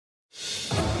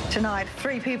Tonight,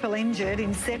 3 people injured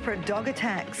in separate dog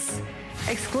attacks.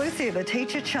 Exclusive, a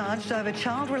teacher charged over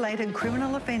child-related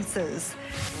criminal offences.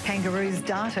 Kangaroos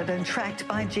darted and tracked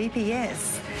by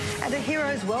GPS. And a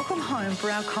hero's welcome home for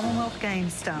our Commonwealth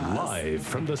Games stars. Live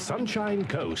from the Sunshine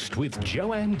Coast with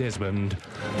Joanne Desmond,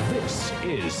 this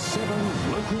is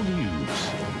 7 Local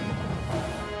News.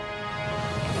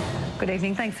 Good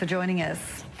evening, thanks for joining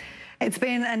us. It's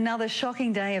been another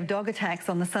shocking day of dog attacks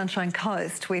on the Sunshine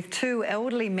Coast, with 2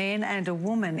 elderly men and a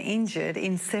woman injured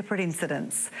in separate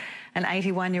incidents. An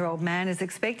 81-year-old man is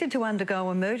expected to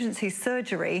undergo emergency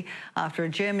surgery after a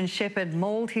German Shepherd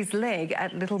mauled his leg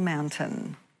at Little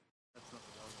Mountain.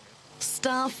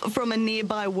 Staff from a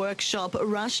nearby workshop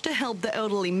rushed to help the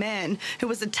elderly man who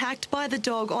was attacked by the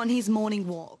dog on his morning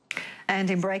walk. And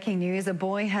in breaking news, a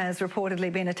boy has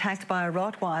reportedly been attacked by a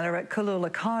Rottweiler at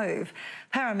Qld Cove.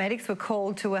 Paramedics were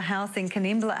called to a house in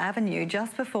Canimbla Avenue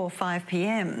just before 5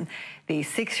 p.m. The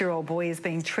 6-year-old boy is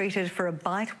being treated for a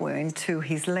bite wound to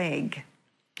his leg.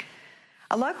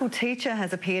 A local teacher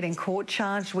has appeared in court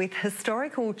charged with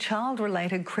historical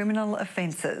child-related criminal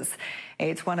offences.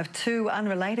 It's one of 2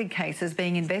 unrelated cases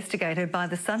being investigated by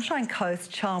the Sunshine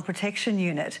Coast Child Protection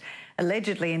Unit,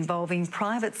 allegedly involving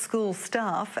private school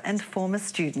staff and former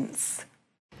students.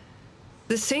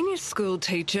 The senior school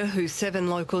teacher, who 7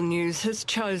 Local News has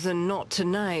chosen not to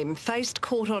name, faced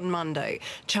court on Monday,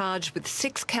 charged with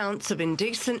 6 counts of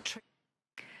indecent treatment.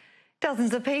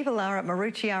 Dozens of people are at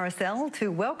Maroochy RSL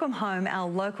to welcome home our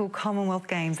local Commonwealth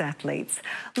Games athletes.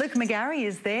 Luke McGarry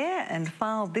is there and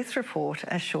filed this report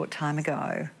a short time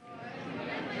ago.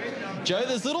 Joe,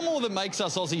 there's little more that makes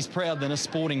us Aussies proud than a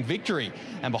sporting victory.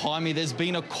 And behind me, there's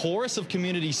been a chorus of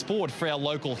community sport for our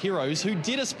local heroes who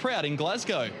did us proud in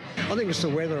Glasgow. I think it's the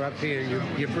weather up here.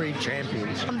 You breed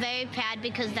champions. I'm very proud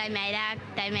because they made our.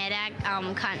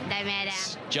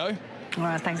 Joe? All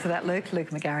right, thanks for that, Luke. Luke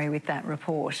McGarry with that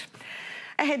report.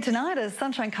 Ahead tonight, as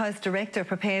Sunshine Coast director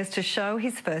prepares to show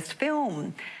his first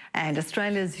film. And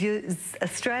Australia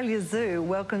Zoo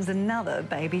welcomes another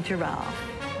baby giraffe.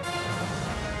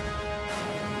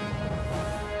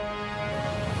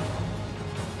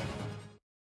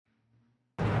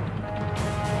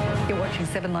 You're watching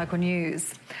 7 Local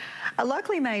News. A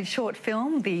locally made short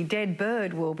film, The Dead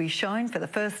Bird, will be shown for the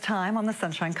first time on the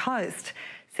Sunshine Coast.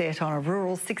 Set on a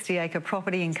rural 60-acre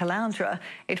property in Caloundra,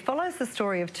 it follows the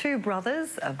story of 2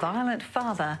 brothers, a violent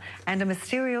father and a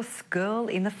mysterious girl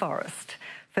in the forest.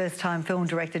 First-time film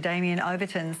director Damien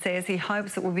Overton says he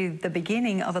hopes it will be the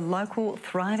beginning of a local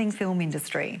thriving film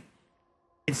industry.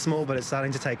 It's small, but it's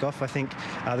starting to take off. I think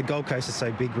the Gold Coast is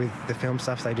so big with the film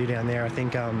stuff they do down there. I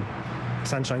think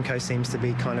Sunshine Coast seems to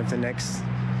be kind of the next,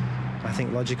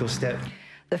 logical step.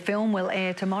 The film will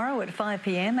air tomorrow at 5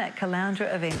 p.m. at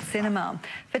Caloundra Event Cinema.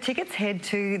 For tickets, head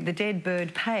to the Dead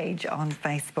Bird page on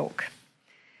Facebook.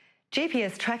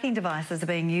 GPS tracking devices are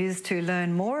being used to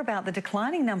learn more about the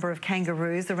declining number of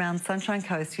kangaroos around Sunshine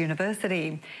Coast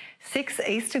University. 6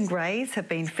 eastern greys have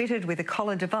been fitted with a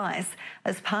collar device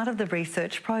as part of the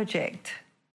research project.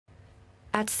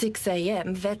 At 6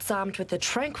 a.m, vets armed with a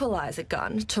tranquiliser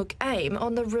gun took aim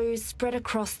on the roos spread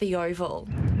across the oval.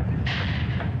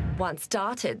 Once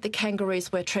darted, the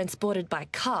kangaroos were transported by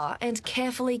car and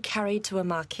carefully carried to a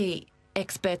marquee.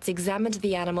 Experts examined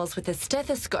the animals with a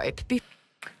stethoscope.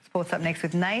 Sports up next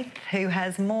with Nate, who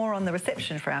has more on the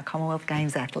reception for our Commonwealth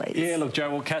Games athletes. Yeah, look,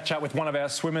 Joe, we'll catch up with one of our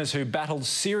swimmers who battled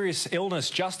serious illness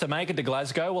just to make it to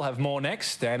Glasgow. We'll have more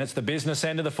next, and it's the business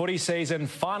end of the footy season.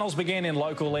 Finals begin in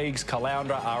local leagues,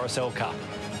 Caloundra RSL Cup.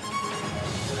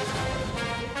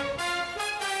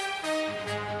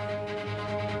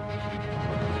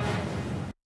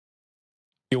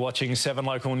 You're watching 7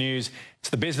 Local News. It's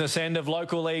the business end of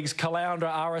local leagues Caloundra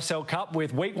RSL Cup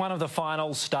with week 1 of the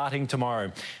finals starting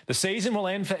tomorrow. The season will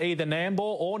end for either Nambour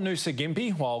or Noosa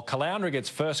Gympie, while Caloundra gets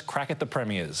first crack at the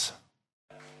premiers.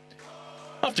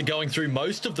 After going through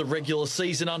most of the regular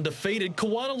season undefeated,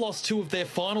 Kawana lost 2 of their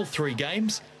final 3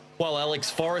 games, while Alex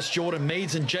Forrest, Jordan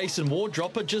Meads and Jason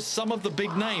Wardrop are just some of the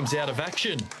big names out of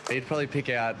action. You'd probably pick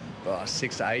out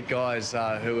 6 to 8 guys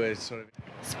who are sort of...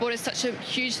 Sport is such a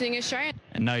huge thing in Australia.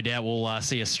 And no doubt we'll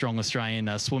see a strong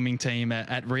Australian swimming team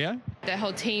at Rio. The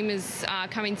whole team is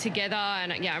coming together,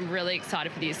 and yeah, I'm really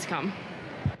excited for the years to come.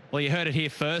 Well, you heard it here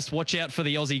first. Watch out for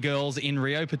the Aussie girls in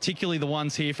Rio, particularly the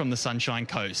ones here from the Sunshine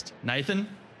Coast. Nathan?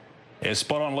 Yeah,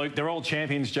 spot on, Luke. They're all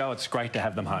champions, Joe. It's great to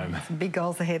have them home. Some big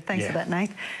goals ahead. Thanks for that, Nate.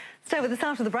 Stay with us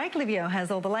after the break. Livio has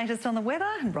all the latest on the weather,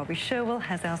 and Robbie Sherwell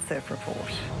has our surf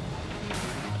report.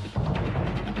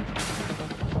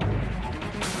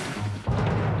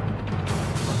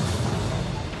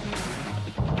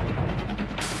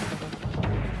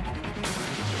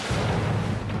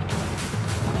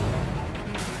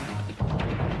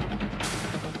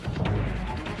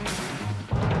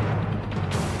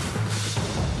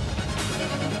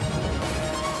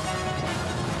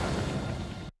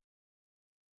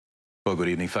 Well, good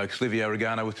evening, folks. Livio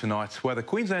Regano with tonight's weather.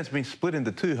 Queensland's been split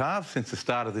into two halves since the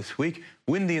start of this week.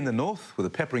 Windy in the north with a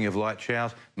peppering of light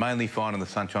showers, mainly fine on the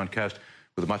Sunshine Coast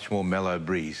with a much more mellow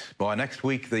breeze. By next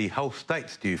week, the whole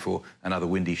state's due for another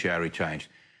windy, showery change.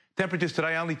 Temperatures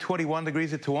today only 21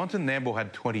 degrees at Tewantin. Nambour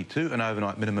had 22, an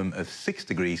overnight minimum of 6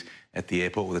 degrees at the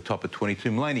airport with a top of 22.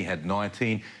 Maleny had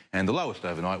 19, and the lowest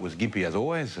overnight was Gympie, as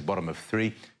always, a bottom of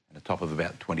 3. And a top of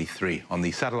about 23. On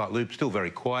the satellite loop, still very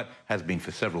quiet, has been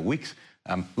for several weeks.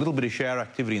 A little bit of shower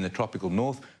activity in the tropical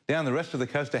north. Down the rest of the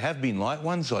coast, there have been light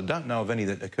ones. So I don't know of any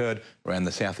that occurred around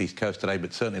the southeast coast today,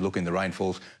 but certainly looking the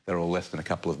rainfalls, they're all less than a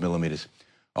couple of millimetres.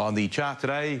 On the chart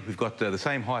today, we've got the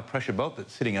same high pressure belt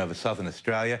that's sitting over southern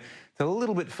Australia. It's a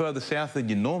little bit further south than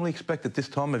you normally expect at this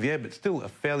time of year, but still a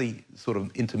fairly sort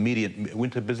of intermediate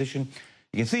winter position.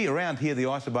 You can see around here the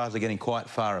isobars are getting quite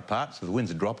far apart, so the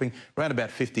winds are dropping around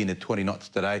about 15 to 20 knots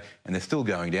today, and they're still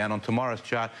going down. On tomorrow's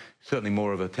chart, certainly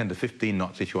more of a 10 to 15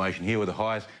 knot situation here, where the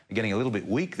highs are getting a little bit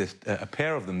weak. There's a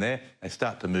pair of them there. They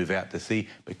start to move out to sea,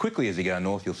 but quickly as you go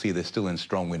north, you'll see they're still in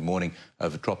strong wind warning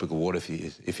over tropical water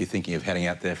if you're thinking of heading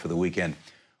out there for the weekend.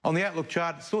 On the outlook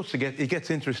chart, it gets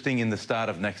interesting in the start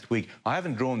of next week. I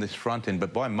haven't drawn this front end,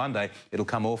 but by Monday, it'll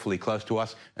come awfully close to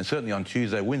us. And certainly on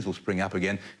Tuesday, winds will spring up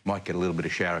again. Might get a little bit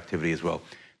of shower activity as well.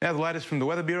 Now, the latest from the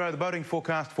Weather Bureau, the boating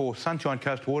forecast for Sunshine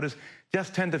Coast waters,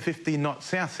 just 10 to 15 knots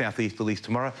south-southeasterlies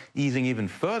tomorrow, easing even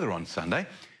further on Sunday,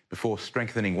 before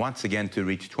strengthening once again to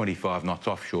reach 25 knots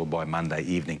offshore by Monday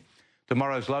evening.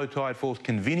 Tomorrow's low tide falls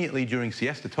conveniently during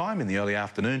siesta time in the early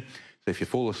afternoon. So if you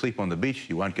fall asleep on the beach,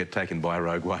 you won't get taken by a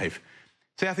rogue wave.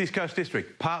 Southeast Coast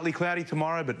District, partly cloudy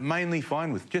tomorrow, but mainly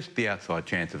fine with just the outside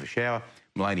chance of a shower.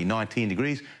 Maleny 19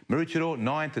 degrees, Maroochydore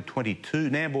 9 to 22,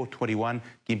 Nambour 21,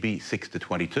 Gympie 6 to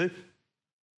 22.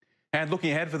 And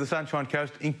looking ahead for the Sunshine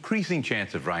Coast, increasing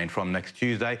chance of rain from next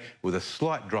Tuesday with a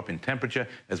slight drop in temperature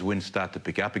as winds start to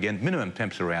pick up again. Minimum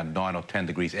temps around 9 or 10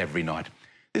 degrees every night.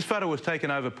 This photo was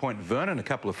taken over Point Vernon a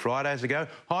couple of Fridays ago.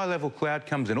 High-level cloud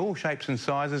comes in all shapes and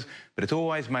sizes, but it's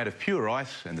always made of pure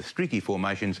ice, and the streaky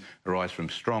formations arise from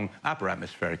strong upper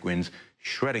atmospheric winds,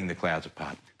 shredding the clouds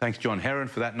apart. Thanks, John Heron,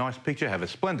 for that nice picture. Have a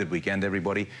splendid weekend,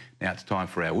 everybody. Now it's time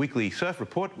for our weekly surf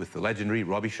report with the legendary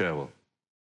Robbie Sherwell.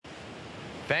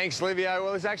 Thanks, Livio.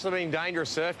 Well, there's actually been dangerous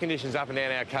surf conditions up and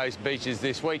down our coast beaches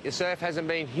this week. The surf hasn't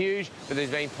been huge, but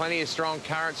there's been plenty of strong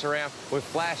currents around with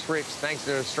flash rips thanks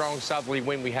to the strong southerly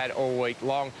wind we had all week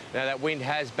long. Now, that wind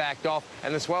has backed off,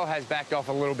 and the swell has backed off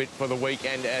a little bit for the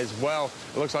weekend as well.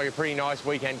 It looks like a pretty nice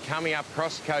weekend coming up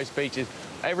across the coast beaches.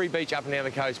 Every beach up and down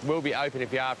the coast will be open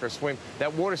if you're after a swim.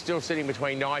 That water's still sitting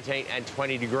between 19 and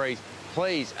 20 degrees.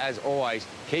 Please, as always,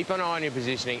 keep an eye on your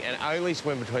positioning and only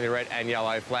swim between the red and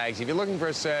yellow flags. If you're looking for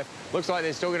a surf, looks like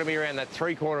there's still going to be around that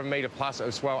 3/4 metre plus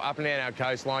of swell up and down our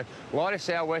coastline. Lighter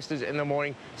southwesters in the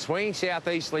morning, swinging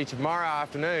southeasterly tomorrow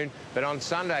afternoon, but on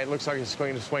Sunday it looks like it's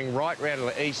going to swing right round to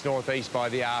the east-northeast by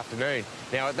the afternoon.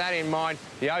 Now, with that in mind,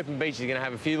 the open beach is going to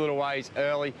have a few little waves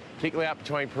early, particularly up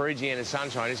between Perugia and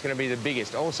Sunshine. It's going to be the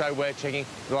biggest. Also, we're checking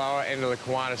the lower end of the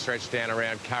Kiwana stretch down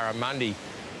around Curramundi.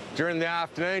 During the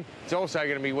afternoon, it's also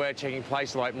going to be we're checking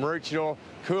places like Maroochydore,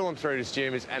 Coolum through to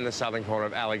Stumas and the southern corner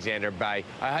of Alexandra Bay.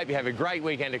 I hope you have a great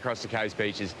weekend across the coast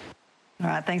beaches. All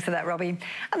right, thanks for that, Robbie.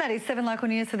 And that is 7 Local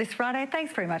News for this Friday.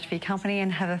 Thanks very much for your company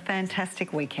and have a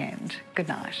fantastic weekend. Good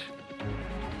night.